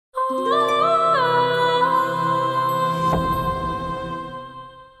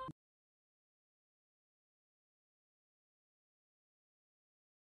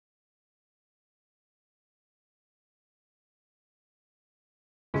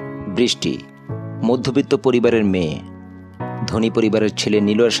বৃষ্টি মধ্যবিত্ত পরিবারের মেয়ে, ধনী পরিবারের ছেলে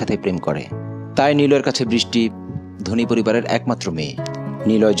নিলয়ের সাথে প্রেম করে। তাই নিলয়ের কাছে বৃষ্টি ধনী পরিবারের একমাত্র মেয়ে।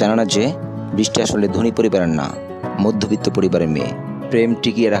 নিলয় জানে না যে বৃষ্টি আসলে ধনী পরিবারের না, মধ্যবিত্ত পরিবারের মেয়ে। প্রেম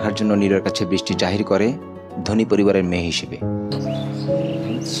টিকিয়ে রাখার জন্য নিলয়ের কাছে বৃষ্টি জাহির করে ধনী পরিবারের মেয়ে হিসেবে।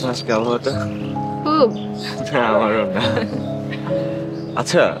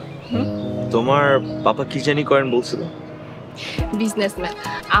 আচ্ছা, তোমার পাপা কি জানি করেন বলছিল? বিজনেসম্যান।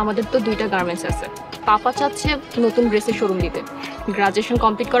 আমাদের তো 2টা গার্মেন্টস আছে। পাপা চাচ্ছে নতুন ড্রেসের শোরুম দিতে। গ্রাজুয়েশন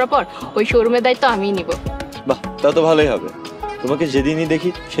কমপ্লিট করার পর ওই শোরুমের দায়িত্ব আমিই নিব। বাহ, তা তো ভালোই হবে। তোমাকে যেদিনই দেখি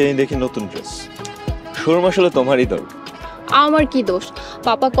সেদিন দেখি নতুন ড্রেস। শোরুম আসলে তোমারই দরকার। আমার কি দোষ?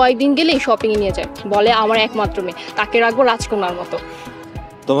 পাপা কয়েকদিন গেলেই শপিং এ নিয়ে যায়, বলে আমার একমাত্র মেয়ে, তাকে রাখবো রাজকন্যার মতো।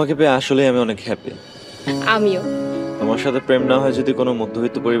 তোমাকে পেয়ে আসলে আমি অনেক হ্যাপি। আমিও। তোমার সাথে প্রেম না হয় যদি কোনো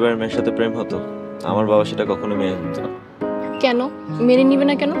মধ্যবিত্ত পরিবারের মেয়ের সাথে প্রেম হতো, আমার বাবা সেটা কখনো মেনে নিত না। কেন মেনে নিবে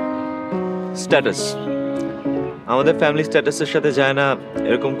না কেন? স্ট্যাটাস, আমাদের ফ্যামিলি স্ট্যাটাসের সাথে যায় না,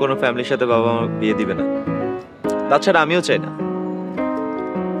 এরকম কোনো ফ্যামিলির সাথে বাবা আমার বিয়ে দিবে না। তাছাড়া আমিও চাই না।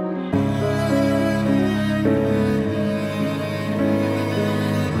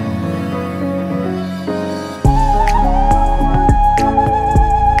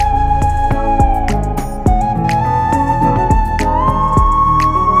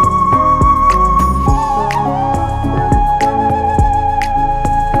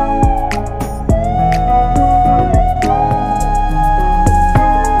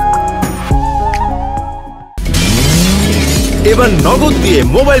 এবার নগদ দিয়ে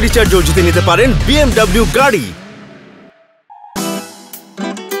মোবাইল রিচার্জও জিতে নিতে পারেন BMW গাড়ি।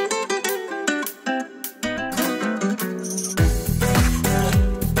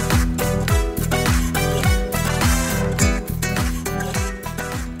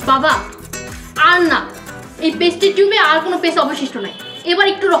 বাবা আর না, এই পেস্টের টিউবে আর কোনো পেস্ট অবশিষ্ট নাই। এবার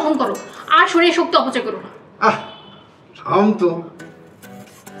একটু রহম করো, আর শরীরে শক্তি অপচয় করো না। থাম তো।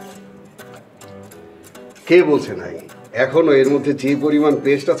 কে বলছে নাই? এখনো এর মধ্যে যে পরিমাণ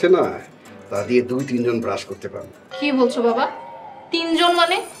পেস্ট আছে না, তা দিয়ে 2-3 জন ব্রাশ করতে পারবে। কি বলছো বাবা? 3 জন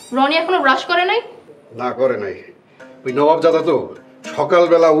মানে? রনি এখনো ব্রাশ করে নাই? না, করে নাই। ওই নবাব দাদা তো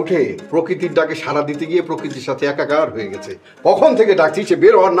সকালবেলা উঠে প্রকৃতির ডাকে সাড়া দিতে গিয়ে প্রকৃতির সাথে একাকার হয়ে গেছে। কখন থেকে ডাকছি, সে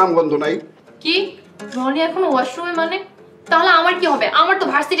বের হওয়ার নাম গন্ধ নাই। কি রনি এখনো ওয়াশরুমে? মানে তাহলে আমার কি হবে? আমার তো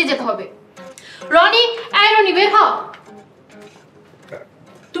ভার্সিটি যেতে হবে। রনি, এই রনি বের হ।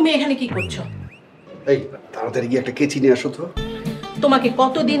 তুমি এখানে কি করছো? এই তাড়াতাড়ি গিয়ে একটা কেচি নিয়ে আসো তো। তোমাকে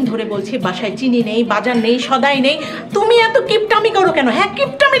কতদিন ধরে বলছি বাসায় চিনি নেই, বাজার নেই, সদাই নেই, তুমি এত কিপটামি করো কেন? হ্যাঁ,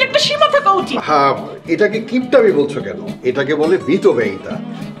 কিপটামির একটা সীমা থাকা উচিত। হ্যাঁ, এটাকে কিপটামি বলছো কেন? এটাকে বলে মিতব্যয়িতা।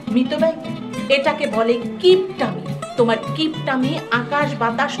 মিতব্যয়? এটাকে বলে কিপটামি। তোমার কিপটামি আকাশ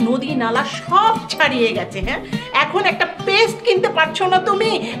বাতাস নদী নালা সব ছাড়িয়ে গেছে। হ্যাঁ, এখন একটা পেস্ট কিনতে পারছো না তুমি,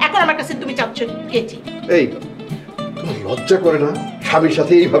 এখন আমার কাছে তুমি চাচ্ছ কেচি। এই তোমার লজ্জা করে না স্বামীর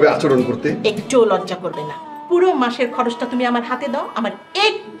সাথে এইভাবে আচরণ করতে? একটুও লজ্জা করবে না। পুরো মাসের খরচটা তুমি আমার হাতে দাও, আমার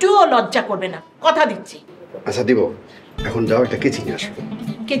একটুও লজ্জা করবে না, কথা দিচ্ছি। আচ্ছা দিব, এখন যাও একটা কেচি নিয়ে আসো।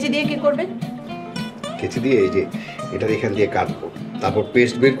 কেচি দিয়ে কি করবে? কেচি দিয়ে এই যে এটা এখান দিয়ে কাটবো, তারপর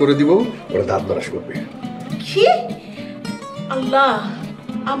পেস্ট বের করে দিব, ওরা দাঁত ব্রাশ করবে। কি আল্লাহ,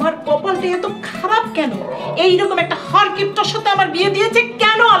 আমার কপালটা এত খারাপ কেন? এইরকম একটা হরকিপ্টর সাথে আমার বিয়ে দিয়েছে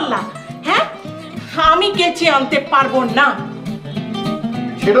কেন আল্লাহ? হ্যাঁ, আমি কেচি আনতে পারবো না।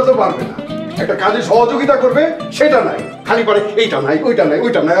 সেটা তো পারবে না, একটা কাজে সহযোগিতা করবে সেটা নাই, খালি পারে এইটা নাই ওইটা নাই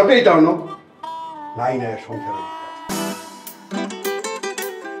ওইটা নাই, আপনি এইটা আনো নাই না সংখ্যা।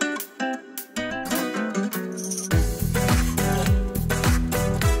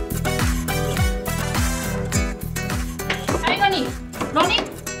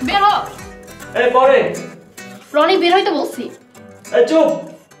 রনি বের হইতে বলছি।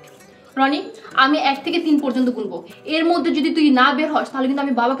 রনি, আমি 1 থেকে 3 পর্যন্ত গুনবো, এর মধ্যে যদি তুই না বের হস তাহলে কিন্তু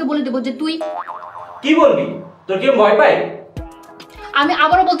আমি বাবাকে বলে দেবো যে তুই কি বলবি। তোর কি ভয় পাই? আমি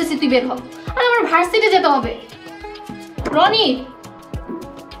আবারও বলতেছি তুই বের হ, আর আমার ভার্সিটি যেতে হবে। রনি,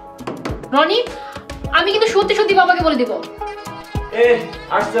 রনি, আমি কিন্তু সত্যি সত্যি বাবাকে বলে দেবো।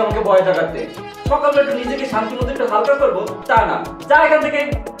 আসছে আমাকে ভয় দেখাতে। সকালবেলা একটু নিজেকে শান্তি মতো একটু হালকা করবো, তা না, যা এখান থেকে।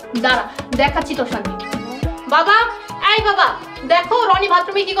 দাঁড়া, দেখাচ্ছি তোর শান্তি। বাবা, এই বাবা, দেখো রনি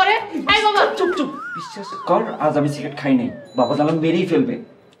বাথরুমে কি করে। এই বাবা, চুপ চুপ, বিশ্বাস কর আজ আমি সিগারেট খাই নাই। বাবা জানলে মেরেই ফেলবে।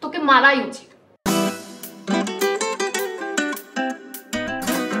 তোকে মারাই উচিত।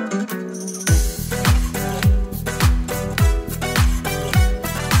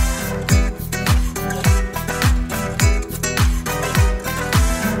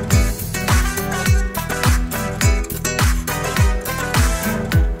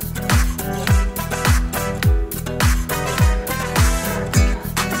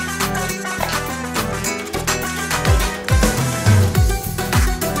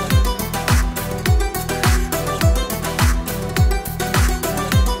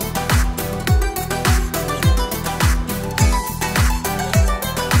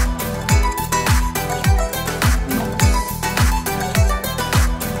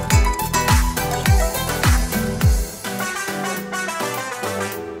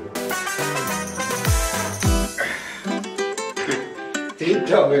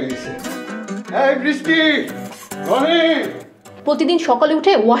 হয়ে গেছে। এই বৃষ্টি, রনি, প্রতিদিন সকালে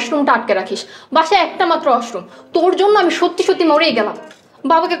উঠে ওয়াশরুমটা আটকে রাখিস। বাসায় একটা মাত্র ওয়াশরুম, তোর জন্য আমি সত্যি সত্যি মরেই গেলাম।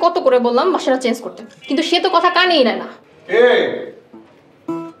 বাবাকে কত করে বললাম বাসাটা চেঞ্জ করতে, কিন্তু সে তো কথা কানেই নেয় না।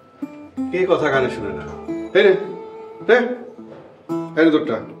 কে কথা কানে শুনে না? এই রে, এই রে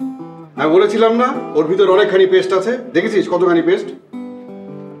তোরটা। আমি বলেছিলাম না ওর ভিতর অনেকখানি পেস্ট আছে, দেখেছিস কতখানি পেস্ট?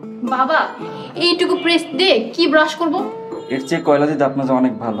 বাবা এইটুকু প্রেস দিয়ে কি ব্রাশ করব? এর চেয়ে কয়লা দিয়ে দাঁত মাজা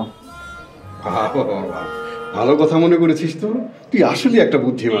অনেক ভালো। ভালো কথা মনে করেছিস তো, তুই আসলে একটা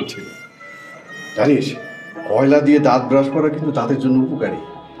বুদ্ধিমান ছিল। জানিস কয়লা দিয়ে দাঁত ব্রাশ করা কিন্তু দাঁতের জন্য উপকারী।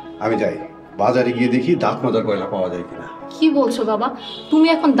 আমি যাই বাজারে গিয়ে দেখি দাঁত মাজার কয়লা পাওয়া যায় কিনা। কি বলছো বাবা, তুমি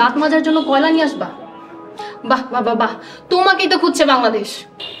এখন দাঁত মাজার জন্য কয়লা নিয়ে আসবা? বাহ বাবা বাহ, তোমাকেই তো খুঁজছে বাংলাদেশ।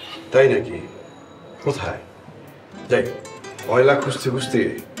 তাই নাকি? কোথায় যাই, কয়লা খুঁজতে খুঁজতে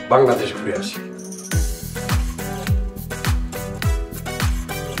বাংলাদেশ ঘুরে আসি।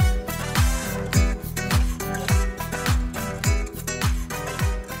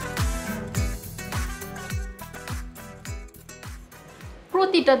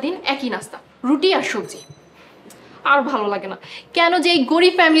 প্রতিটা দিন একই নাস্তা, রুটি আর সবজি। আর ভালো লাগে না, কেন যে এই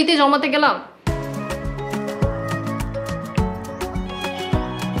গরিব ফ্যামিলিতে জমাতে গেলাম।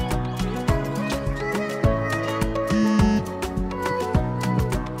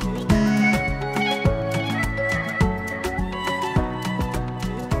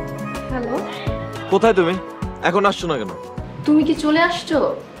 হ্যালো, কোথায় তুমি? এখন আসছো না কেন? তুমি কি চলে আসছো?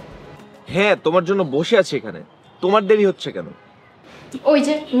 হ্যাঁ, তোমার জন্য বসে আছি এখানে। তোমার দেরি হচ্ছে কেন? ওই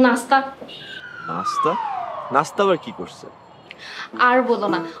যে নাস্তা। নাস্তা? নাস্তা আবার কি করছে? আর বলো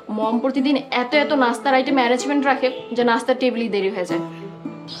না, মম প্রতিদিন এত এত নাস্তার আইটেম ম্যানেজমেন্ট রাখে যে নাস্তার টেবিলই দেরি হয়ে যায়।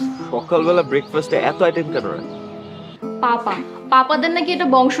 সকালবেলা ব্রেকফাস্টে এত আইটেম কেন রাখে? পাপাদের নাকি এটা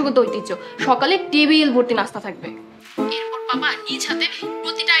বংশগত ঐতিহ্য, সকালে টেবিল ভর্তি নাস্তা থাকবে। এরপর পাপা নিজ হাতে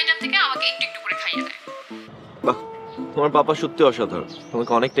প্রতিটা আইটেম থেকে আমাকে একটু একটু করে খাইয়ে দেয়। বাহ, তোমার পাপা সত্যি অসাধারণ,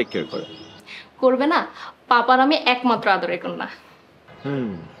 তোমাকে অনেক টেক কেয়ার করে। করবে না? পাপার আমি একমাত্র আদরের কন্যা।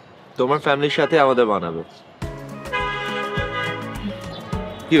 তোমার ফ্যামিলির সাথে আমাদের বানাবে।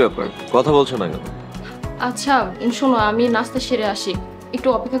 কি ব্যাপার, কথা বলছো না কেন? আচ্ছা শোনো, আমি নাস্তা সেরে আসি, একটু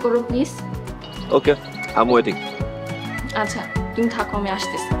অপেক্ষা করো please. Okay, I am waiting. আচ্ছা তুমি থাকো, আমি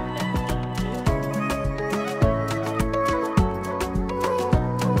আসতেছি।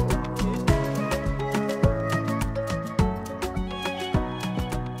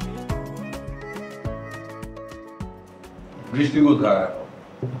 বৃষ্টি কোথায়?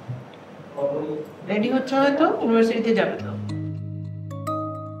 রেডি হচ্ছে হয়তো, ইউনিভার্সিটিতে যাবে তো।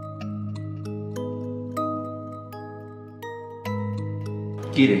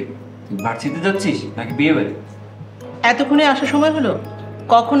 কি রে, ভার্সিটিতে যাচ্ছিস নাকি বিয়ে বাড়ি? এতক্ষণে আসার সময় হলো?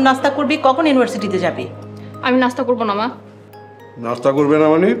 কখন নাস্তা করবি, কখন ইউনিভার্সিটিতে যাবি? আমি নাস্তা করবো না মা। নাস্তা করবে না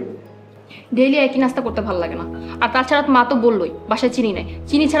মানে? ডেইলি একই নাস্তা করতে ভালো লাগে না। আর তাছাড়া মা তো বললোই বাসায় চিনি নাই,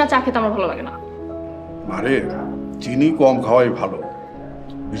 চিনি ছাড়া চা খেতে আমার ভালো লাগে না। মানে চিনি কম খাওয়াই ভালো,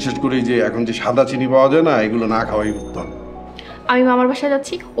 বিশেষ করে এই যে এখন যে সাদা চিনি পাওয়া যায় না, এগুলো না খাওয়াই উত্তম। আমি মামার বাসায়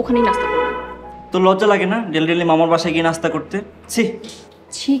যাচ্ছি, ওখানেই নাস্তা করবো। তোর লজ্জা লাগে না ডেলি ডেলি মামার বাসায় গিয়ে নাস্তা করতে?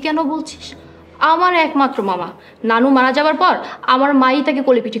 ছি কেন বলছিস? আমার একমাত্র মামা, নানু মারা যাবার পর আমার মাই তাকে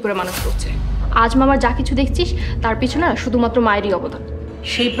কোলেপিঠি করে মানুষ করছে। আজ মামার যা কিছু দেখছিস তার পিছনে শুধুমাত্র মায়েরই অবদান।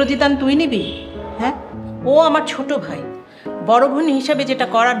 সেই প্রতিদান তুই নিবি? হ্যাঁ, ও আমার ছোট ভাই, বড় বোন হিসাবে যেটা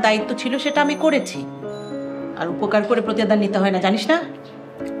করার দায়িত্ব ছিল সেটা আমি করেছি। আর উপকার করে প্রতিদান নিতে হয় না, জানিস না?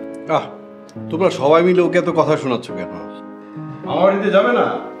 তোমরা সবাই মিলে ওকে এত কথা শোনাচ্ছ কেন? মামা বাড়িতে যাবে না?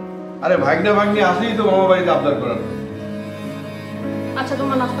 আরে ভাগ্নে ভাগ্নি আসলেই তো মামা বাড়িতে আবদার করার। আচ্ছা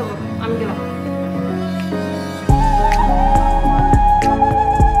তোমরা নাস্তা করো, আমি গেলাম।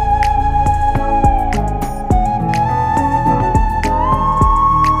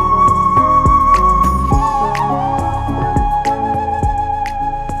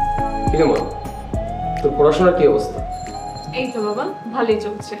 তোর পড়াশোনার কি অবস্থা? এই তো বাবা, ভালোই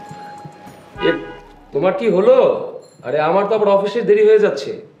চলছে। তোমার কি হলো? আরে আমার তো আবার অফিসে দেরি হয়ে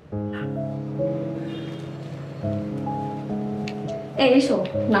যাচ্ছে। এসো,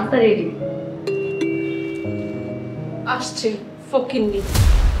 নাস্তা রেডি। আসছে ফকিন্নি।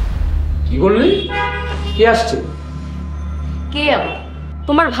 কি বললি? কে আসছে? কে আবার?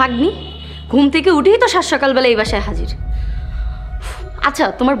 তোমার ভাগ্নি ঘুম থেকে উঠেই তো সাত সকালবেলা এই বাসায় হাজির। আচ্ছা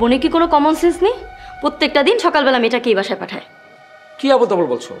তোমার বোনে কি কোনো কমন সেন্স নেই? প্রত্যেকটা দিন সকালবেলা মেয়েটাকে এই বাসায় পাঠায়। কি আবল তাবল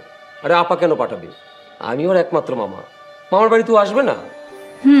বলছো? আরে আপা কেন পাঠাবি? আমি ওর একমাত্র মামা, মামার বাড়ি তো আসবে না?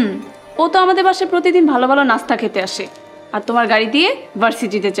 ও তো আমাদের বাসায় প্রতিদিন ভালো ভালো নাস্তা খেতে আসে, আর তোমার গাড়ি দিয়ে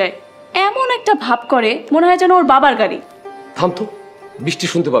ভার্সিটিতে যায়। এমন একটা ভাব করে মনে হয় যেন ওর বাবার গাড়ি। থাম তো, বৃষ্টি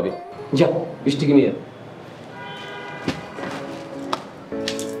শুনতে পাবে। যা বৃষ্টিকে নিয়ে।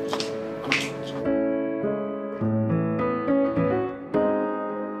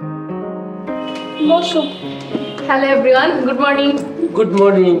 বসো। Hello everyone, good morning. Good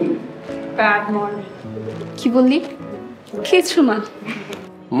morning. Bad morning. কি বললি? কিছু না।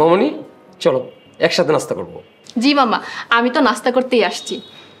 মামনি চলো একসাথে নাস্তা করবো। জি মামা, আমি তো নাস্তা করতেই আসছি।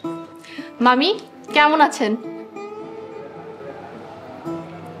 মামি কেমন আছেন?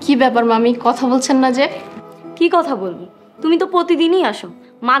 কি ব্যাপার মামি, কথা বলছেন না যে? কি কথা বলবো, তুমি তো প্রতিদিনই আসো,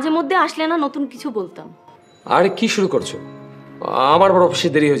 মাঝে মধ্যে আসলে না নতুন কিছু বলতাম। আরে কি শুরু করছো? আমার বড় অফিসে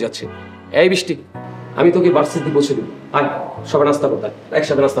দেরি হয়ে যাচ্ছে। এই বৃষ্টি, আমি তোকে ভার্সিটি পৌঁছে দেবো। আয় সবাই নাস্তা করতে,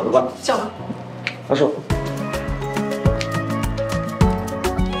 একসাথে নাস্তা করবা। চলো আসো।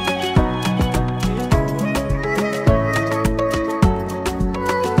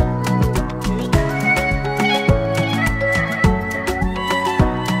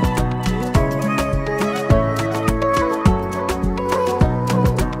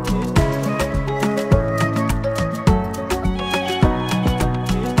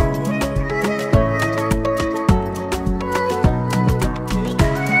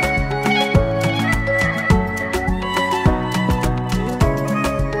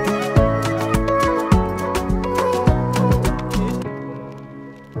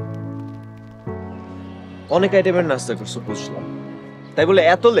 অনেক আইটেমের নাস্তা করছো বুঝলাম, তাই বলে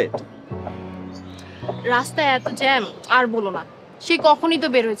এত লেট? রাস্তায় এত জ্যাম আর বলো না, সে কখনই তো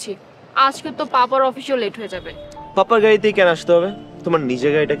বের হয়েছি, আজকে তো পাপার অফিসেও লেট হয়ে যাবে। পাপার গাড়িতেই কেন আসতে হবে? তোমার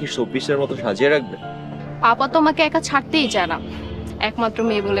নিজের গাড়িটা কি শোপিসের মতো সাজিয়ে রাখবে? পাপা তো আমাকে একা ছাড়তেই চায় না, একমাত্র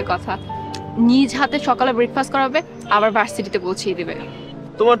মেয়ে বলে কথা। নিজ হাতে সকালে ব্রেকফাস্ট করাবে, আবার ভার্সিটিতে পৌঁছিয়ে দিবে।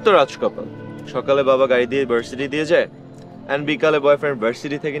 তোমার তো রাজকপাল, সকালে বাবা গাড়ি দিয়ে ভার্সিটি দিয়ে যায়, এন্ড বিকালে বয়ফ্রেন্ড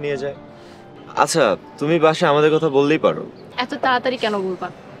ভার্সিটি থেকে নিয়ে যায়। আচ্ছা, তুমি বাসায় আমাদের কথা বললেই পারো। এত তাড়াতাড়ি কেন বলবা?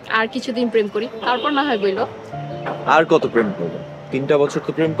 আর কিছুদিন প্রেম করি, তারপর না হয় বইলো। আর কত প্রেম করবো? 3টা বছর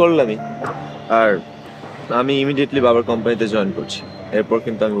তো প্রেম করলামই। আর আমি ইমিডিয়েটলি বাবার কোম্পানিতে জয়েন করছি, এরপর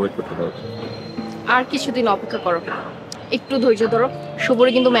কিন্তু আমি ওয়েট করতে পারবো। আর কিছুদিন অপেক্ষা করো, একটু ধৈর্য ধরো,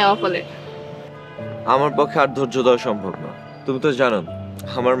 সবরে কিন্তু মেওয়া ফলে। আমার পক্ষে আর ধৈর্য দেওয়া সম্ভব না। তুমি তো জানো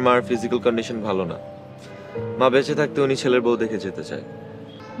আমার মার ফিজিক্যাল কন্ডিশন ভালো না। মা বেঁচে থাকতে উনি ছেলের বউ দেখে যেতে চায়।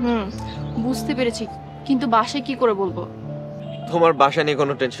 বুঝতে পেরেছি, কিন্তু বাসায় কি করে বলবো? তোমার বাসা নিয়ে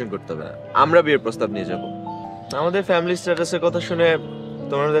কোনো টেনশন করতে হবে না, আমরা বিয়ের প্রস্তাব নিয়ে যাব। আমাদের ফ্যামিলি স্ট্যাটাসের কথা শুনে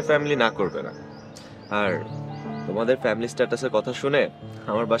তোমাদের ফ্যামিলি না করবে না, আর তোমাদের ফ্যামিলি স্ট্যাটাসের কথা শুনে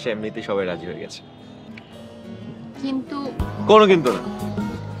আমার বাসায় এমনিতেই সবাই রাজি হয়ে গেছে। কিন্তু কোনো কিন্তু না,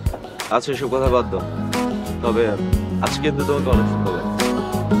 আচ্ছা এসব কথা বাদ দাও। তবে আজকে কিন্তু তোমাকে অনেক সুন্দর লাগে,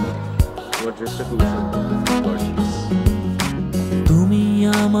 তোমার ড্রেসটা খুবই সুন্দর। তুমি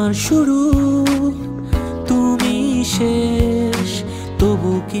আমার শুরু, তুমি শেষ,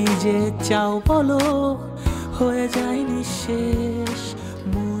 তবু কি যে চাও বলো, হয়ে যায় নিঃশেষ,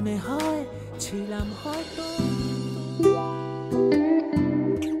 মনে হয় ছিলাম হয়তো।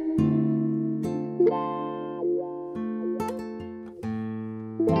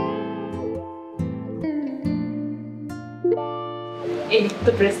 এই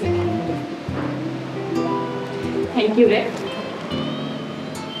তো ড্রেস থ্যাংক ইউ রে।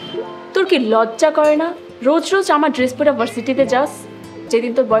 তোর কি লজ্জা করে না রোজ রোজ আমার ড্রেস পরে ভার্সিটিতে যাস?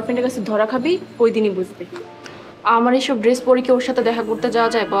 যেদিন তোর বয়ফ্রেন্ডের কাছে ধরা খাবি ওই দিনই বুঝবি। আমার এইসব ড্রেস পরে কি ওর সাথে দেখা করতে যাওয়া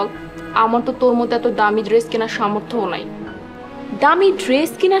যায় বল? আমার তো তোর মতো এত দামি ড্রেস কেনার সামর্থ্যও নাই। দামি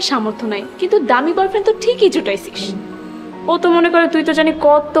ড্রেস কেনার সামর্থ্য নাই, কিন্তু দামি বয়ফ্রেন্ড তো ঠিকই জুটাইছিস। ও তো মনে করে তুই তো জানি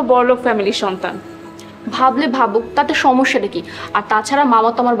কত বড়লোক ফ্যামিলির সন্তান। ভাবলে ভাবুক, তাতে সমস্যাটা কি? আর তাছাড়া মামা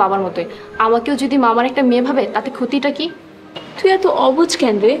তো আমার বাবার মতোই, আমাকেও যদি মামার একটা মেয়ে ভাবে তাতে ক্ষতিটা কি? তুই এত অবুঝ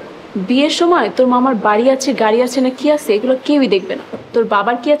কেন রে? বিয়ের সময় তোর মামার বাড়ি আছে, গাড়ি আছে না কি আছে এগুলো কেউই দেখবে না, তোর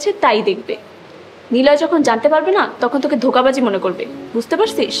বাবার কি আছে তাই দেখবে। নীলয় যখন জানতে পারবে না তখন তোকে ধোকাবাজি মনে করবে, বুঝতে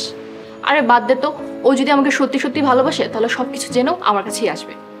পারছিস? আরে বাদ দে তো, ও যদি আমাকে সত্যি সত্যি ভালোবাসে তাহলে সবকিছু জেনেও আমার কাছেই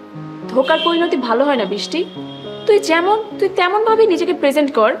আসবে। ধোকার পরিণতি ভালো হয় না বৃষ্টি। তুই যেমন তুই তেমন ভাবে নিজেকে প্রেজেন্ট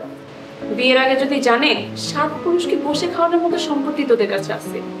কর। বিয়ের আগে যদি জানে 7 পুরুষকে বসে খাওয়ানোর মতো সম্পত্তি তোদের কাছে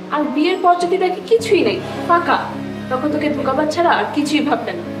আছে, আর বিয়ের পর যদি দেখে কিছুই নেই, ফাঁকা, তখন তোকে ধোকাবাজ ছাড়া আর কিছুই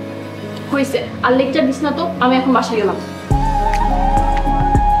ভাববে না। হয়েছে, আর লেকচার দিস না তো, আমি এখন বাসায় গেলাম।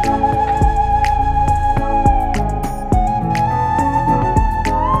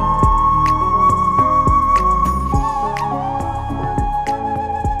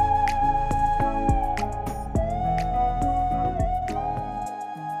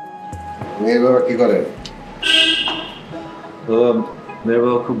 মেয়ের বাবা কি করে? তো মেয়ের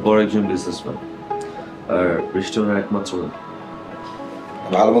বাবা খুব বড় একজন বিজনেসম্যান, আর বৃষ্টি ওনার একমাত্র।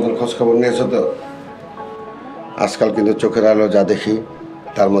 ভালো মতন খোঁজ খবর নিয়েছো তো? আজকাল কিন্তু চোখের আলো যা দেখি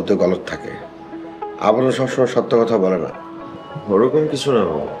তার মধ্যে গলত থাকে। আবরণ সবসময় সত্য কথা বলে না। ওরকম কিছু না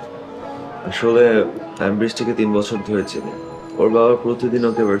বাবা, আসলে আমি বৃষ্টিকে 3 বছর ধরে চিনি। ওর বাবা প্রতিদিন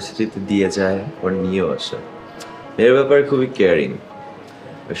ওকে ভার্সিটিতে দিয়ে যায়, ওর নিয়েও আসে। এর ব্যাপারে খুবই কেয়ারিং।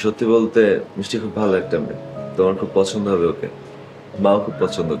 সত্যি বলতে মিষ্টি খুব ভালো একটা মেয়ে, তোমার খুব পছন্দ হবে ওকে, মাও খুব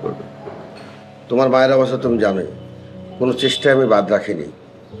পছন্দ করবে। তোমার মায়ের অবস্থা তুমি জানোই, কোনো চেষ্টায় আমি বাদ রাখিনি।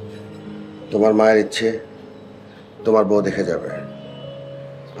 তোমার মায়ের ইচ্ছে তোমার বউ দেখে যাবে,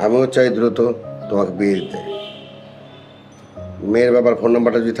 আমিও চাই দ্রুত তোমাকে বিয়ে দিতে। মেয়ের বাবার ফোন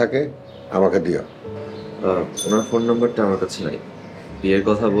নাম্বারটা যদি থাকে আমাকে দিও। ওনার ফোন নাম্বারটা আমার কাছে নাই। বিয়ের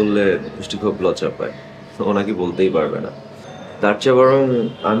কথা বললে মিষ্টি খুব লজ্জা পায়, ওনাকে বলতেই পারবে না। তার চেয়ে বরং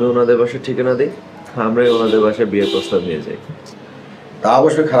আমি ওনাদের বাসায় ঠিকানা দিই, আমরাই ওনাদের বাসায় বিয়ের প্রস্তাব নিয়ে যাই। তা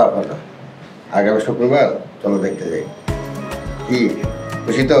অবশ্যই খারাপ হয় না। আগামী শুক্রবার চলো দেখতে যাই। কি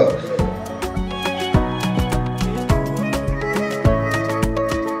খুশি তো?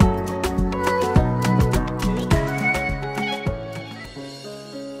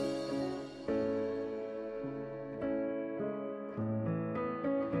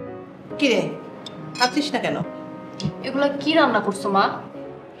 কিরে খাচ্ছিস না কেন? এগুলো কি রান্না করছো মা?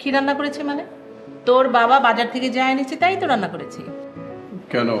 কি রান্না করেছে মানে? তোর বাবা বাজার থেকে যা এনেছে তাই তো রান্না করেছি।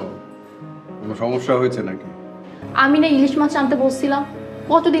 কেন, কোনো সমস্যা হয়েছে নাকি? আমি না ইলিশ মাছ আনতে বলছিলাম,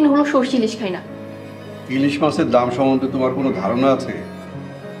 কতদিন হলো সরষে ইলিশ খাই না। ইলিশ মাছের দাম সম্বন্ধে তোমার কোনো ধারণা আছে?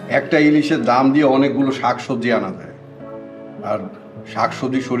 একটা ইলিশের দাম দিয়ে অনেকগুলো শাকসবজি আনা যায়, আর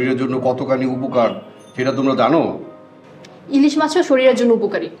শাকসবজি শরীরের জন্য কতখানি উপকার সেটা তোমরা জানো? ইলিশ মাছও শরীরের জন্য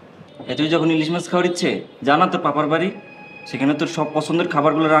উপকারী। তুই যখন ইলিশ মাছ খাওয়ার ইচ্ছে, জানা তোর পাপার বাড়ি, সেখানে তোর সব পছন্দের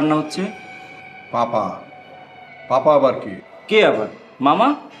খাবারগুলো রান্না হচ্ছে। পাপা? পাপা আবার কি? কে আবার? মামা?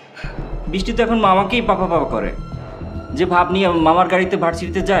 বৃষ্টি তো এখন মামাকেই পাপা পাপা করে। যে ভাব নিয়ে মামার গাড়িতে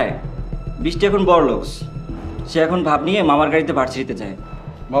ভার্সিটিতে যায়, বৃষ্টি এখন বড়লোক, সে এখন ভাব নিয়ে মামার গাড়িতে ভার্সিটিতে যায়।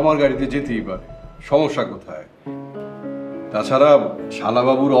 মামার গাড়িতে যেতেই পারে, সমস্যা কোথায়? তাছাড়া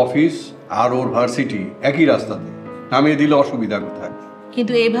শালাবাবুর অফিস আর ওর ভার্সিটি একই রাস্তাতে, নামিয়ে দিলে অসুবিধা কোথায়?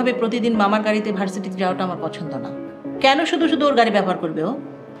 কিন্তু এইভাবে প্রতিদিন মামার গাড়িতে ভার্সিটিতে যাওয়াটা আমার পছন্দ না। কেন শুধু শুধু ওর গাড়ি ব্যবহার করবে ও?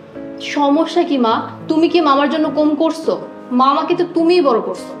 সমস্যা কি মা? তুমি কি মামার জন্য কম করছো? মামাকে তো তুমিই বড়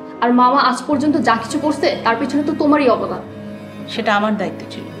করছো, আর মামা আজ পর্যন্ত যা কিছু করছে তার পিছনে তো তোমারই অবদান। সেটা আমার দায়িত্ব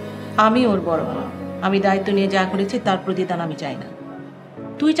ছিল, আমি ওর বড় মা, আমি দায়িত্ব নিয়ে যা করেছি তার প্রতিদান আমি চাই না।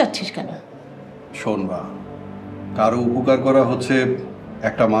 তুই চাচ্ছিস কেন? শোনবা, কারো উপকার করা হচ্ছে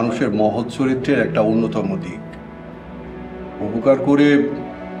একটা মানুষের মহৎ চরিত্রের একটা অন্যতম দিক। উপকার করে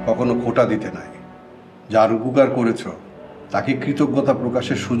কখনো খোটা দিতে নাই। যার উপকার করেছ তাকে কৃতজ্ঞতা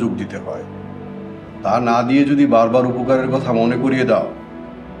প্রকাশের সুযোগ দিতে হয়। তা না দিয়ে যদি বারবার উপকারের কথা মনে করিয়ে দাও,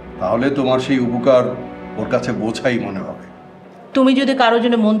 তাহলে তোমার সেই উপকার ওর কাছে বোঝাই মনে হবে। তুমি যদি কারো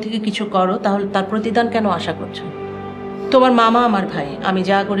জন্য মন থেকে কিছু করো, তাহলে তার প্রতিদান কেন আশা করছো? তোমার মামা আমার ভাই, আমি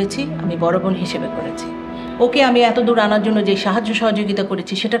যা করেছি আমি বড় বোন হিসেবে করেছি। ওকে আমি এত দূর আনার জন্য যে সাহায্য সহযোগিতা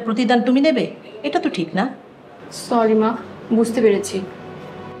করেছি সেটার প্রতিদান তুমি নেবে? এটা তো ঠিক না। সরি মা, বুঝতে পেরেছি।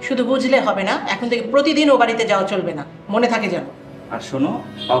 শুধু বুঝলে হবে না, এখন থেকে প্রতিদিন ও বাড়িতে যাওয়া চলবে না, মনে থাকে যেন। আর শোনো,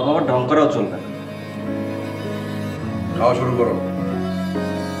 বাবার ঢং করাও চলবে না। খাওয়া শুরু করো।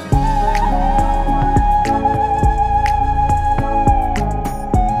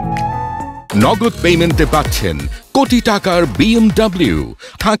 নগদ পেমেন্টে পাচ্ছেন কোটি টাকার BMW,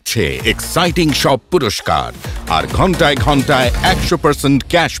 থাকছে এক্সাইটিং সব পুরস্কার আর ঘন্টায় ঘন্টায় 100%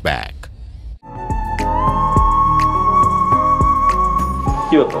 ক্যাশব্যাক।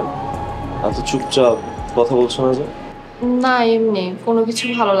 কি ব্যাপার, এত চুপচাপ কথা বলছো না যে? না, এমনি কোনো কিছু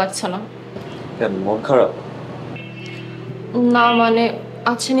ভালো লাগছে না। কেন, মন খারাপ? না মানে,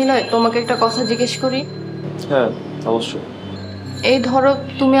 আচ্ছা নিলয়, তোমাকে একটা কথা জিজ্ঞেস করি? হ্যাঁ অবশ্যই। এই ধরো,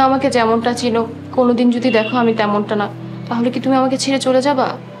 তুমি আমাকে যেমনটা চিনো, কোনোদিন যদি দেখো আমি তেমনটা না, তাহলে কি তুমি আমাকে ছেড়ে চলে যাবা?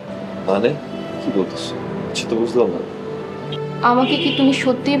 মানে কি বলতেছো? কিছু তো বুঝলাম না। আমাকে কি তুমি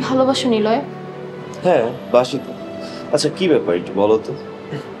সত্যিই ভালোবাসো নিলয়? হ্যাঁ বাসি তো। আচ্ছা কি ব্যাপার একটু বলো তো,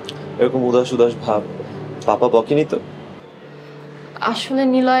 এরকম উদাস উদাস ভাব, পাপা বকেনি তো? আসলে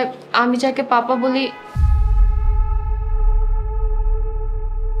নিলয়, আমি যাকে পাপা বলি।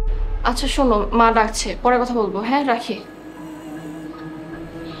 আচ্ছা শোনো, মা ডাকছে, পরে কথা বলবো। হ্যাঁ রাখি,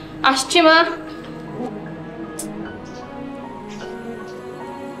 আসছি মা।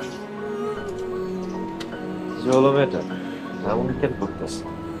 কি হলো মেয়েটা, এমন কেন করতেছে?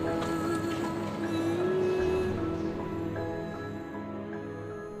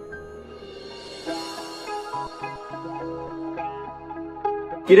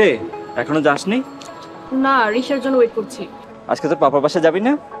 কিরে, এখনো যাসনি? না, রিশার জন্য ওয়েট করছি। আজকে তোর পাপার বাসায় যাবি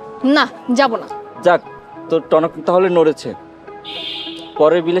না? না, যাব না। যাক, তোর টনক তাহলে নড়েছে।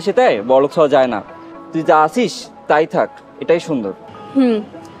 পরের বিলে সে তাই বড়লোক হওয়া যায় না। তুই যা আসিস তাই থাক, এটাই সুন্দর।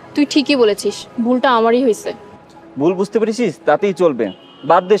 তুই ঠিকই বলেছিস, ভুলটা আমারই হয়েছে। ভুল বুঝতে পেরেছিস, তাতেই চলবে,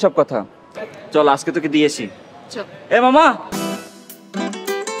 বাদ দে সব কথা। চল আজকে তোকে দিয়েছি। চল। এ মামা।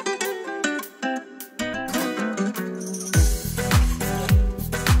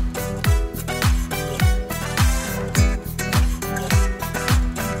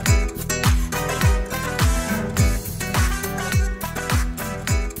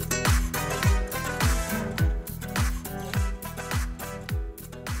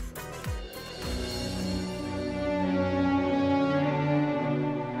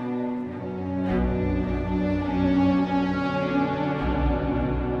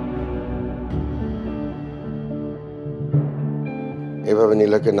 এভাবে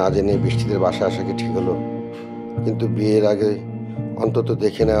নীলাকে না জেনে বৃষ্টিদের বাসা আসা কি ঠিক হলো? কিন্তু বিয়ের আগে অন্তত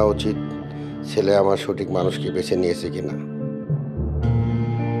দেখে নেওয়া উচিত ছেলে আমার সঠিক মানুষকে বেছে নিয়েছে কিনা।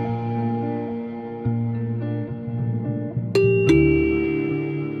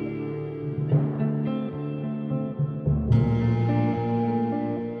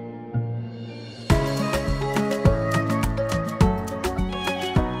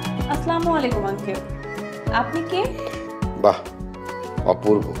 আসসালামু আলাইকুম আঙ্কেল, আপনি কে? বাহ,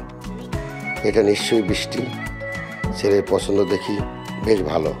 অপূর্ব। এটা নিশ্চয়ই বৃষ্টি। ছেলের পছন্দ দেখি বেশ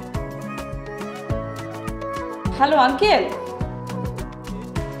ভালো। হ্যালো আঙ্কেল,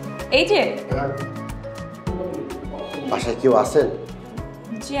 এই যে। বাসায় কেউ আছেন?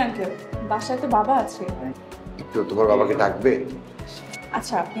 জি আঙ্কেল, বাসায় তো বাবা আছে। একটু তোমার বাবাকে ডাকবে?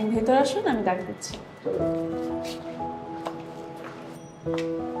 আচ্ছা, আপনি ভেতরে আসুন, আমি ডাক দিচ্ছি।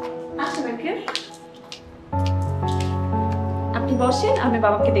 আসুন আঙ্কেল, আপনি বসেন, আমি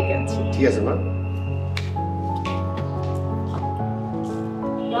বাবাকে ডেকে আনছি। ঠিক আছে মা।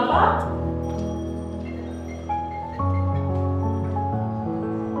 বাবা,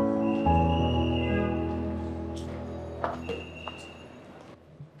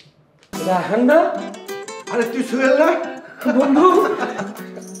 রায়হান না? আরে তুই সুহেল না? বন্ধু,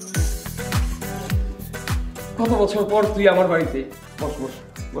 কত বছর পর তুই আমার বাড়িতে। বস বস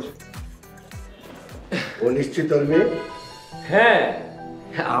বস। ও নিশ্চয়ই তোর মেয়ে? হ্যাঁ,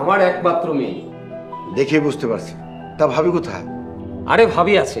 আমার একমাত্র মেয়ে। দেখে বুঝতে পারছি। তা ভাবি কোথায়? আরে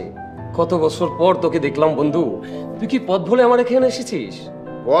ভাবি আছে। কত বছর পর তোকে দেখলাম বন্ধু। তুই কি পথ ভুলে আমার এখানে এসেছিস?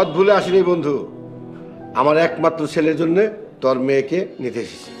 পথ ভুলে আসিনি বন্ধু, আমার একমাত্র ছেলের জন্য তোর মেয়েকে নিতে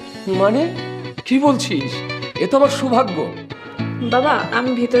এসেছি। মানে কি বলছিস? এ তো আমার সৌভাগ্য। বাবা,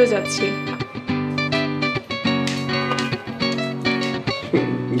 আমি ভেতরে যাচ্ছি।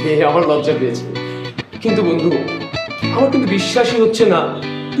 মেয়ে আমার লজ্জা পেয়েছে। কিন্তু বন্ধু, আমার কিন্তু বিশ্বাসই হচ্ছে না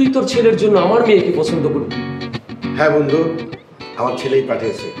তুই তোর ছেলের জন্য আমার মেয়েকে পছন্দ করবি। হ্যাঁ বন্ধু, আমার ছেলেই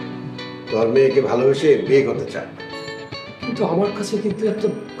পাঠিয়েছে। তোর মেয়েকে ভালোবেসে বিয়ে করতে চায়। কিন্তু আমার কাছে কিন্তু একটা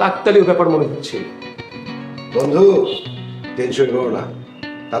কাকতালীয় ব্যাপার মনে হচ্ছে। বন্ধু টেনশন করো না।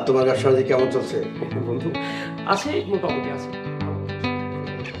 তা তোমার ব্যবসা বাণিজ্য কেমন চলছে? বন্ধু আছে, মোটামুটি আছে।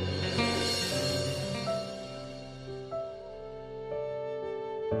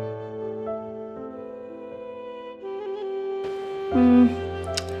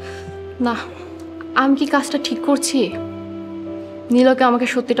 না, আমি কি কাজটা ঠিক করছি? নীলকে আমাকে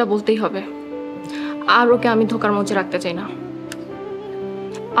সত্যিটা বলতেই হবে। আর ওকে আমি ধোকার মধ্যে রাখতে চাই না।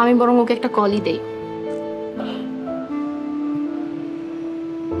 আমি বরং ওকে একটা কলই দেই।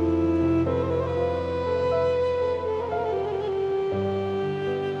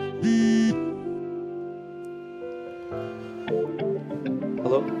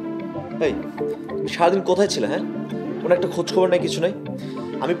 হ্যালো, এই সারাদিন কোথায় ছিলে? হ্যাঁ, কোনো একটা খোঁজ খবর নাই, কিছু নাই।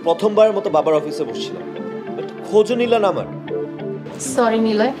 আমি প্রথমবারের মতো বাবার অফিসে বসছিলাম, একটা খোঁজও নিল না আমার। সরি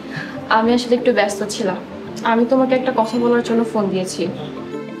নিলয়, আমি আসলে একটু ব্যস্ত ছিলাম। আমি তোমাকে একটা কথা বলার জন্য ফোন দিয়েছি।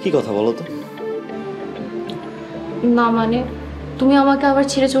 কি কথা বলো তো? না মানে, তুমি আমাকে আবার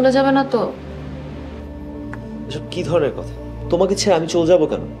ছেড়ে চলে যাবে না তো? এসব কি ধরনের কথা? তোমাকে ছেড়ে আমি চলে যাবো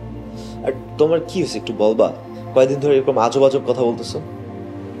কেন? আর তোমার কি হয়েছে একটু বলবা? কয়েকদিন ধরে এরকম আজব আজব কথা বলতেছো।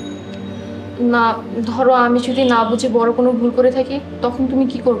 না, ধরো আমি যদি না বুঝে বড় কোনো ভুল করে থাকি, তখন তুমি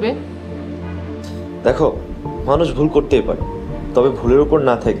কি করবে? দেখো, মানুষ ভুল করতেই পারে, তবে ভুলের উপর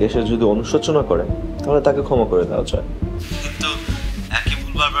না থেকে সে যদি অনুশোচনা করে তাহলে তাকে ক্ষমা করে দেওয়া যায়। কিন্তু একই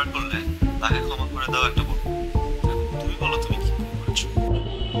ভুল বারবার করলে তাকে ক্ষমা করে দেওয়া একটা ভুল। তুমি বলো, তুমি কি করেছো?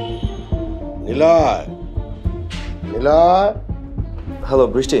 নিলয়, নিলয়। হ্যালো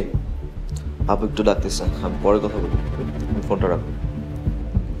বৃষ্টি, আপু একটু ডাকতেছে, আমি পরে কথা বলি। ফোনটা রাখো।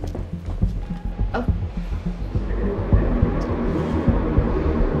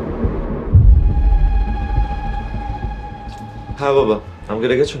 হ্যাঁ বাবা, আমাকে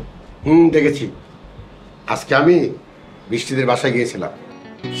ডেকেছো? দেখেছি। আজকে আমি বৃষ্টিদের বাসায় গিয়েছিলাম।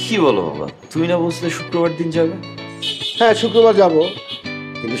 কি বলো বাবা, তুমি না বলছিলে শুক্রবার দিন যাবে? হ্যাঁ, শুক্রবার যাব,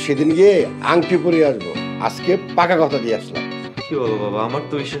 কিন্তু সেদিন গিয়ে আংটি পরে আসবো। আজকে পাকা কথা দিয়ে আসলাম। কি বলো বাবা, আমার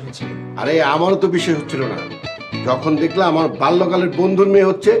তো বিশ্বাস হচ্ছে না। আরে আমারও তো বিশ্বাস হচ্ছিল না যখন দেখলাম আমার বাল্যকালের বন্ধুর মেয়ে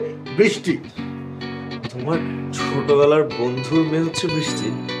হচ্ছে বৃষ্টি। তোমার ছোটবেলার বন্ধুর মেয়ে হচ্ছে বৃষ্টি?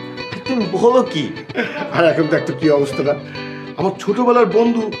 তুমি বলো কি? আর এখন দেখতো কি অবস্থাটা। আমার ছোটবেলার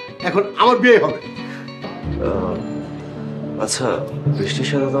বন্ধু এখন আমার বিয়ে হবে। আচ্ছা, বৃষ্টির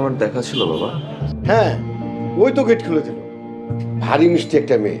সাথে তো আমার দেখা ছিল বাবা। হ্যাঁ, ওই তো গেট খুলে দিল। ভারী মিষ্টি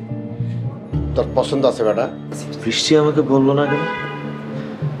একটা মেয়ে। তোর পছন্দ আছে বেটা? বৃষ্টি আমাকে বললো না কেন?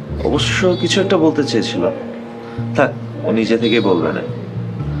 অবশ্য কিছু একটা বলতে চেয়েছিল, থাক, ও নিজে থেকে বলবে না।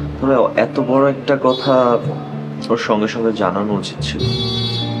 তবে এত বড় একটা কথা ওর সঙ্গে সঙ্গে জানানো উচিত ছিল।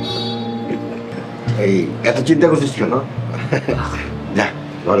 এই এত চিন্তা করছিস কেন? যা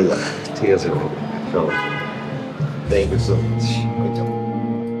ঘরে যা। ঠিক আছে চলো। Thank you so much.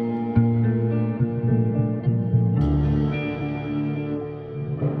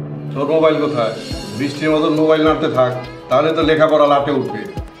 তোর মোবাইল কোথায়? বৃষ্টির মতন মোবাইল নাড়তে থাক, তাহলে তো লেখাপড়া লাটে উঠবে।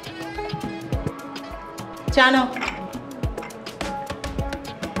 জানো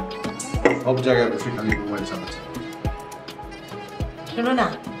সব জায়গায় বসে খালি মোবাইল চালাচ্ছে। শোনো না,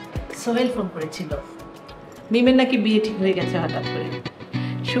 সোহেল ফোন করেছিল, মিমের নাকি বিয়ে ঠিক হয়ে গেছে হঠাৎ করে।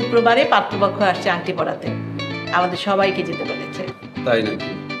 শুক্রবারে পাত্রপক্ষ আসছে আংটি পড়াতে, আমাদের সবাইকে যেতে বলেছে। তাই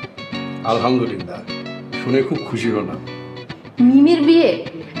নাকি? আলহামদুলিল্লাহ, শুনে খুব খুশি হলাম। মিমির বিয়ে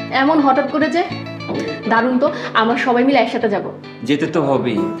এমন হঠাৎ করে যে দারুণ তো, আমরা সবাই মিলে একসাথে যাব। যেতে তো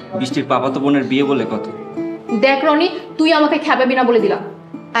হবেই, বৃষ্টির পাপা তো বোনের বিয়ে বলে কত। দেখ রনি, তুই আমাকে খেপাবি না বলে দিলাম।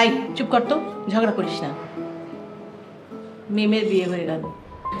 আই চুপ কর তো, ঝগড়া করিস না। মিমের বিয়ে হয়ে গেল,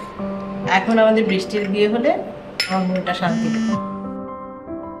 এখন আমাদের বৃষ্টির বিয়ে হলে আমার মনটা শান্তি পাবে।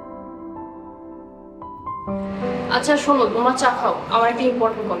 আচ্ছা শোনো, তোমার চা খাও, আমার একটা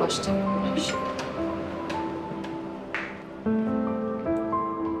ইম্পর্টেন্ট কল আসছে।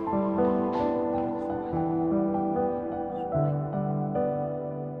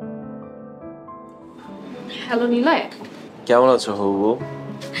 হ্যালো নিলয়, কেমন আছো হবু?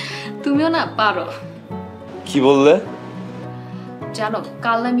 তুমিও না পারো। কি বললে? জানো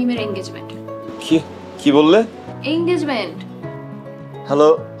কাল না মিমের এঙ্গেজমেন্ট। কি কি বললে? এঙ্গেজমেন্ট। হ্যালো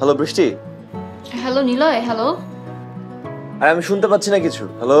হ্যালো বৃষ্টি। Hello Niloy, hello. আরে আমি শুনতে পাচ্ছি না কিছু।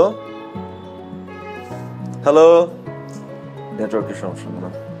 হ্যালো হ্যালো, নেটওয়ার্কের সমস্যা না।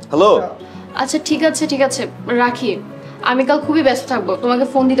 হ্যালো। আচ্ছা ঠিক আছে ঠিক আছে, রাখি। আমি কাল খুবই ব্যস্ত থাকবো, তোমাকে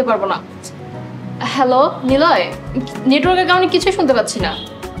ফোন দিতে পারবো না। হ্যালো নিলয়, নেটওয়ার্কের কারণে কিছুই শুনতে পাচ্ছি না।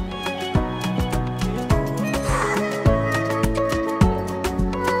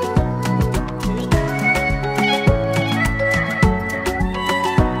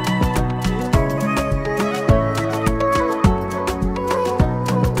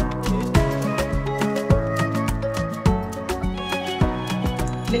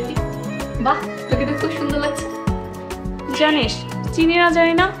 বাহ, তোকে তো খুব সুন্দর লাগছে। জানিস, চিনি না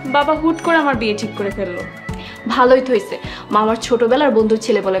জানি না বাবা হুট করে আমার বিয়ে ঠিক করে ফেললো। ভালোই তো হয়েছে, মামার ছোটবেলার বন্ধুর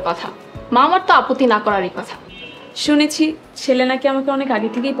ছেলে বলে কথা, মামার তো আপত্তি না করারই কথা। শুনেছি ছেলে নাকি আমাকে অনেক আগে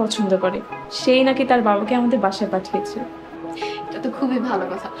থেকেই পছন্দ করে, সেই নাকি তার বাবাকে আমাদের বাসায় পাঠিয়েছে। এটা তো খুবই ভালো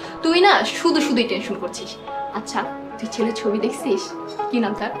কথা। তুই না শুধু শুধুই টেনশন করছিস। আচ্ছা তুই ছেলের ছবি দেখছিস? কি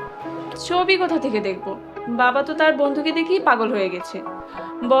নাম তার? ছবি কোথা থেকে দেখবো, বাবা তো তার বন্ধুকে দেখেই পাগল হয়ে গেছে।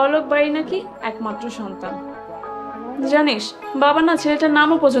 বড়লোক বাড়ি নাকি একমাত্র সন্তান। জানিস বাবা না ছেলেটার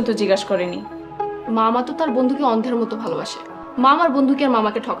নামও পর্যন্ত জিজ্ঞাসা করেনি। মামা তো তার বন্ধুকে অন্ধের মতো ভালোবাসে, মামার বন্ধুকে আর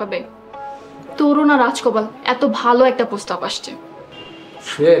মামাকে ঠকাবে? তোরও না রাজকপাল, এত ভালো একটা প্রস্তাব আসছে।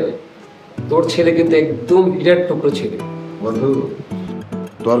 সোহেল, তোর ছেলে কিন্তু একদম হীরার টুকরো ছেলে। বন্ধু,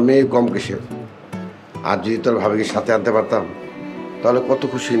 তোর মেয়ে কম কিসের? আর যদি তোর ভাবিকে সাথে আনতে পারতাম তাহলে কত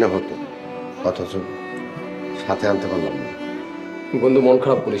খুশি না হতো, অথচ সাথে আনতে পারলাম না। বন্ধু মন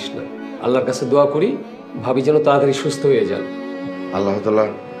খারাপ করিস না, আল্লাহর কাছে দোয়া করি ভাবি যেন তাড়াতাড়ি সুস্থ হয়ে যান। আল্লাহ তাআলা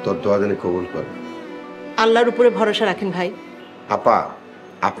তোর দোয়া যেন কবুল করে। আল্লাহর উপরে ভরসা রাখেন ভাই। আপা,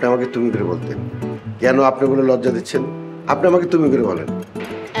 আপনি আমাকে তুমি করে বলতেন কেন? আপনি বলে লজ্জা দিচ্ছেন? আপনি আমাকে তুমি করে বলেন।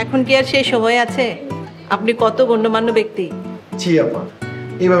 এখন কি আর সেই সময় আছে? আপনি কত গণ্যমান্য ব্যক্তি। ছি আপা,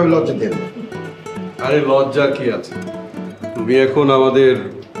 এইভাবে লজ্জা দেন না। আরে লজ্জা কি আছে? তুমি এখন আমাদের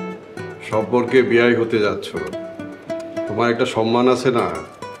সম্পর্কে বিয়ে হতে যাচ্ছ, তোমার একটা সম্মান আছে না?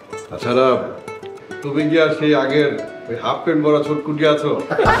 তাছাড়া তুমি কি আর সেই আগের ওই হাফ প্যান্ট পরা ছোটকুটি আছো?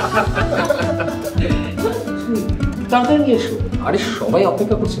 তাড়াতাড়ি এসো, আরে সবাই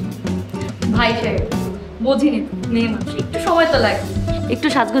অপেক্ষা করছে। ভাই সাহেব বুঝিনি, মেয়ে মানুষ একটু সময় তো লাগে, একটু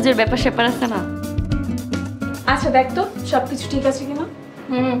সাজগোজের ব্যাপার স্যাপার আছে না। আচ্ছা দেখ তো সবকিছু ঠিক আছে কিনা।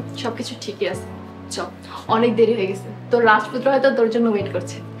 সবকিছু ঠিকই আছে। চল, অনেক দেরি হয়ে গেছে, তোর রাজপুত্র হয়তো তোর জন্য ওয়েট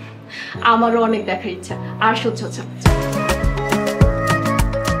করছে। আমারও অনেক দেখার ইচ্ছা, আর সহ্য হচ্ছে না।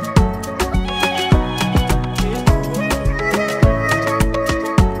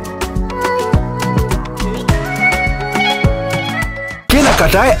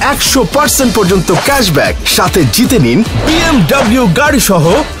 কেনাকাটায় 100% পর্যন্ত ক্যাশব্যাক, সাথে জিতে নিন BMW গাড়ি সহ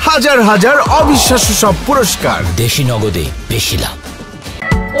হাজার হাজার অবিশ্বাস্য সব পুরস্কার। দেশি নগদে বেশি লাভ।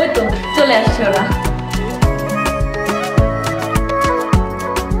 ওই তো চলে আসছে ওরা।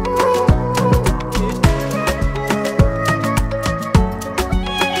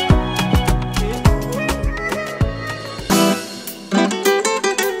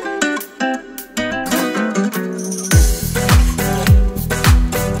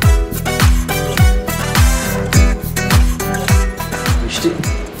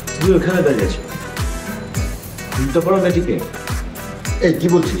 ওইখানে দাঁড়িয়ে আছো? ঘুমটা পড়া মেয়েটিকে? এই কি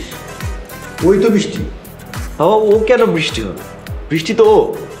বলছিস? ওই তো বৃষ্টি। বাবা, ও কেন বৃষ্টি হবে? বৃষ্টি তো ও।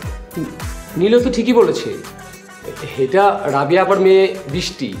 নীল তো ঠিকই বলেছে, এটা রাবিয়া আবার মেয়ে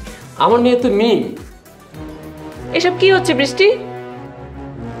বৃষ্টি, আমার মেয়ে তো মিম। এসব কি হচ্ছে বৃষ্টি?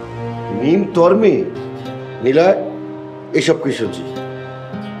 মিম তোর মেয়ে? নীলয়, এসব কি শুনছি?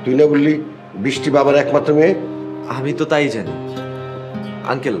 তুই না বললি বৃষ্টি বাবার একমাত্র মেয়ে? আমি তো তাই জানি।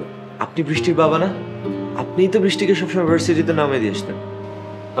 আঙ্কেল, আপনি বৃষ্টির বাবা না? আপনিই তো বৃষ্টিকে সবসময় ভার্সিটিতে নামিয়ে দিয়ে আসতেন।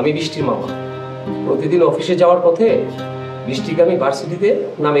 আমি বৃষ্টির মামা, প্রতিদিন অফিসে যাওয়ার পথে বৃষ্টিকে আমি ভার্সিটিতে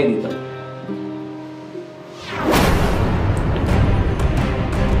নামিয়ে দিতাম।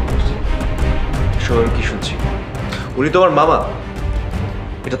 শহর কি শুনছি? উনি তোমার মামা?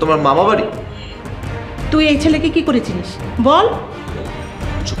 এটা তোমার মামা বাড়ি? তুই এই ছেলেকে কি করেছিস বল?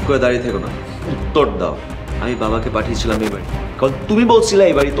 চুপ করে দাঁড়িয়ে থেকো না, উত্তর দাও। আমি বাবাকে পাঠিয়েছিলাম এই বাড়ি, কারণ তুমি বলছিলে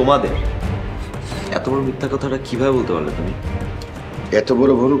এই বাড়ি তোমাদের। এত বড় মিথ্যা কথাটা কিভাবে বলতে পারলে তুমি? এত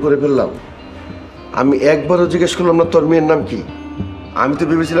বড় ভুল করে ফেললাম? আমি একবারও জিজ্ঞেস করলাম না তোর মেয়ের নাম কি? আমি তো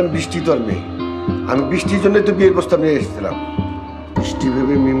ভেবেছিলাম বৃষ্টি তোর মেয়ে। আমি বৃষ্টির জন্যই তো বিয়ের প্রস্তাব নিয়ে এসেছিলাম। বৃষ্টি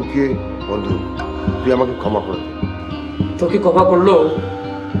ভেবে মিমকে, বন্ধু তুই আমাকে ক্ষমা করে দে। তোকে ক্ষমা করলো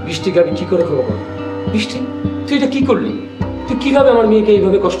বৃষ্টিকে আমি কি করে ক্ষমা করবো? বৃষ্টি, তুই এটা কি করলি? তুই কিভাবে আমার মেয়েকে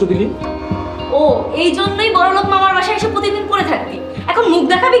এইভাবে কষ্ট দিলি? ও এই জন্যই বড়লোক মামার বাসায় এসে প্রতিদিন পড়ে থাকবি, এখন মুখ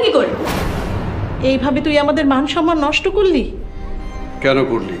দেখাবি কি করে? এইভাবে তুই আমাদের মান সম্মান নষ্ট করলি। কেন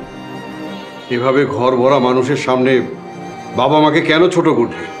করলি? এভাবে ঘর ভরা মানুষের সামনে বাবা মাকে কেন ছোট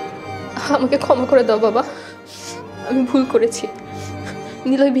করলি? আমাকে ক্ষমা করে দাও বাবা, আমি ভুল করেছি।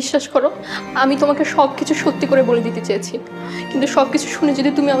 নিলয়, বিশ্বাস করো, আমি তোমাকে সব কিছু সত্যি করে বলে দিতে চেয়েছি, কিন্তু সব কিছু শুনে যদি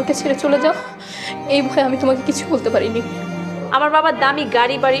তুমি আমাকে ছেড়ে চলে যাও, এই ভয়ে আমি তোমাকে কিছু বলতে পারিনি। আমার বাবার দামি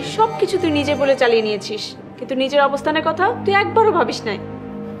গাড়ি বাড়ি সব কিছু তুই নিজে বলে চালিয়ে নিয়েছিস, কিন্তু নিজের অবস্থানের কথা তুই একবারও ভাবিস নাই।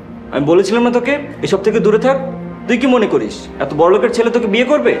 আমি বলেছিলাম না তোকে এসব থেকে দূরে থাক? তুই কি মনে করিস এত বড় লোকের ছেলে তোকে বিয়ে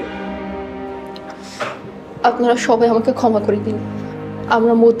করবে? আপনারা সবাই আমাকে ক্ষমা করে দিন।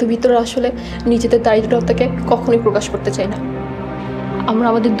 আমরা মধ্যবিত্তরা আসলে নিজেদের দারিদ্রতাকে কখনোই প্রকাশ করতে চাই না। আমরা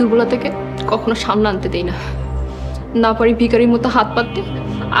আমাদের দুর্বলতাকে কখনো সামনে আনতে দেই না। না পারি ভিখারির মতো হাত পাততে,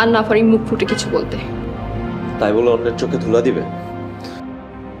 আর না পারি মুখ ফুটে কিছু বলতে। তাই বলে অন্যের চোখে ধুলা দিবে?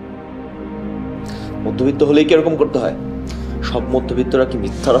 মধ্যবিত্ত হলেই কি এরকম করতে হয়? সব মধ্যবিত্তরা কি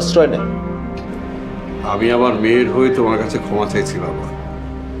মিথ্যার আশ্রয় নেয়? আমি আমার মেয়ের হয়ে তোমার কাছে ক্ষমা চাইছি বাবা।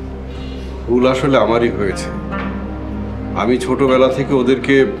 ভুল আসলে আমারই হয়েছে। আমি ছোটবেলা থেকে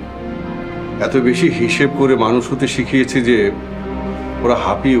ওদেরকে এত বেশি হিসেব করে মানুষ হতে শিখিয়েছি যে ওরা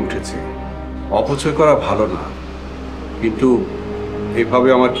হাঁপিয়ে উঠেছে। অপচয় করা ভালো না, কিন্তু এভাবে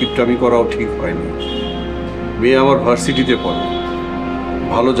আমার কিপটামি করাও ঠিক হয়নি। মেয়ে আমার ভার্সিটিতে পড়ে,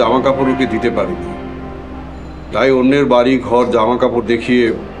 ভালো জামা কাপড় ওকে দিতে পারিনি, তাই অন্যের বাড়ি ঘর জামা কাপড় দেখিয়ে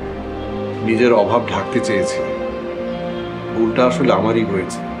নিজের অভাব ঢাকতে চেয়েছি। ভুলটা আসলে আমারই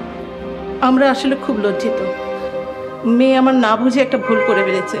হয়েছে। আমরা আসলে খুব লজ্জিত। মেয়ে আমার না বুঝে একটা ভুল করে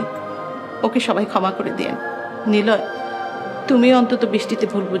বেড়েছে, ওকে সবাই ক্ষমা করে দেন। নিলয়, তুমি অন্তত বৃষ্টিতে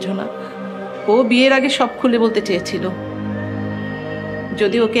ভুল বুঝো না। ও বিয়ের আগে সব খুলে বলতে চেয়েছিল।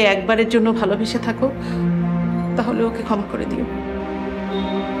 যদি ওকে একবারের জন্য ভালোবেসে থাকো, তাহলে ওকে ক্ষমা করে দিও।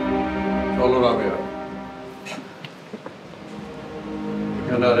 চলো রাবেয়া,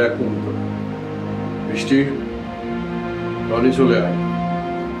 এখানে আর এক মুহূর্ত না। বৃষ্টি, টনি চলে আয়।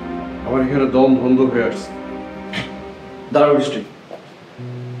 আমার এখানে দম বন্ধ হয়ে আসছে। দাঁড়াও বৃষ্টি,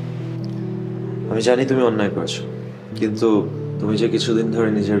 আমি জানি তুমি অন্যায় করেছো, কিন্তু তুমি যে কিছুদিন ধরে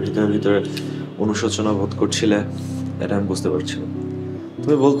নিজের ভিতরে অনুশোচনা বোধ করছিলে এটা আমি বুঝতে পারছিলাম।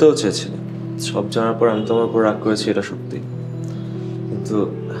 তুমি বলতেও চেয়েছিলে সব জানার পর আমি তোমার উপর রাগ করেছি, এটা সত্যি, কিন্তু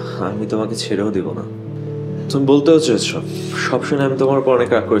আমি তোমাকে ছেড়েও দিব না। তুমি বলতেও চেয়েছো সব শুনে আমি তোমার উপর অনেক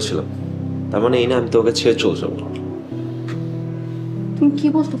রাগ করেছিলাম, তার মানে এই না আমি তোমাকে ছেড়ে চলে যাবো। তুমি কি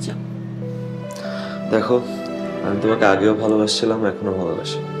বলতে চাও? দেখো, আমি তোমাকে আগেও ভালোবাসছিলাম, এখনো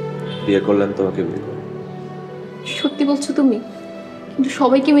ভালোবাসি। বিয়ে করলে আমি তোমাকে বিয়ে করবো। সত্যি বলছো তুমি? কিন্তু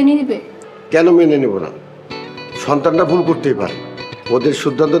সবাইকে মেনে নিবে? কেন মেনে নেব না? সন্তানটা ভুল করতেই পারে, ওদের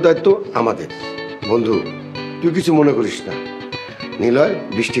সিদ্ধান্ত দায়িত্ব আমাদের। বন্ধু, তুই কিছু মনে করিস না। নিলয়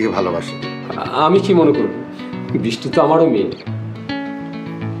বৃষ্টিকে ভালোবাসে। আমি কি মনে করব? বৃষ্টি তো আমারও মেয়ে।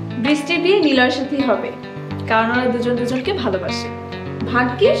 বৃষ্টির বিয়ে নিলয়ের সাথেই হবে, কারণ ওরা দুজন দুজনকে ভালোবাসে।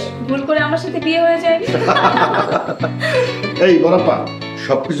 ভাগ্যিস ভুল করে আমার সাথে বিয়ে হয়ে যায়নি। এই বড়পা,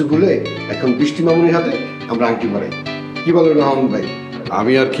 সবকিছু ভুলে এখন বৃষ্টি মামুনির হাতে আমরা আংটি পরাই। কি বলেন রহমান ভাই?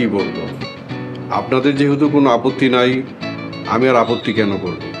 আমি আর কি বলবো, আপনাদের যেহেতু কোনো আপত্তি নাই, আমি আর আপত্তি কেন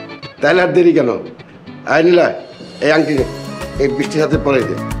করবো? তাহলে আর দেরি কেন? আয় নিলয়, এই আংটি এই বৃষ্টির হাতে পরাই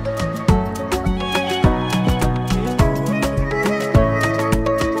দে।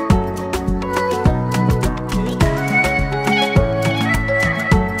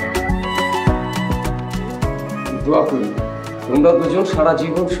 দোয়া করি তোমরা দুজন সারা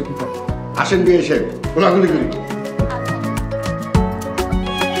জীবন সুখী থাকো। আসেন বিয়ে সাহেব, গোলাগুলি করি।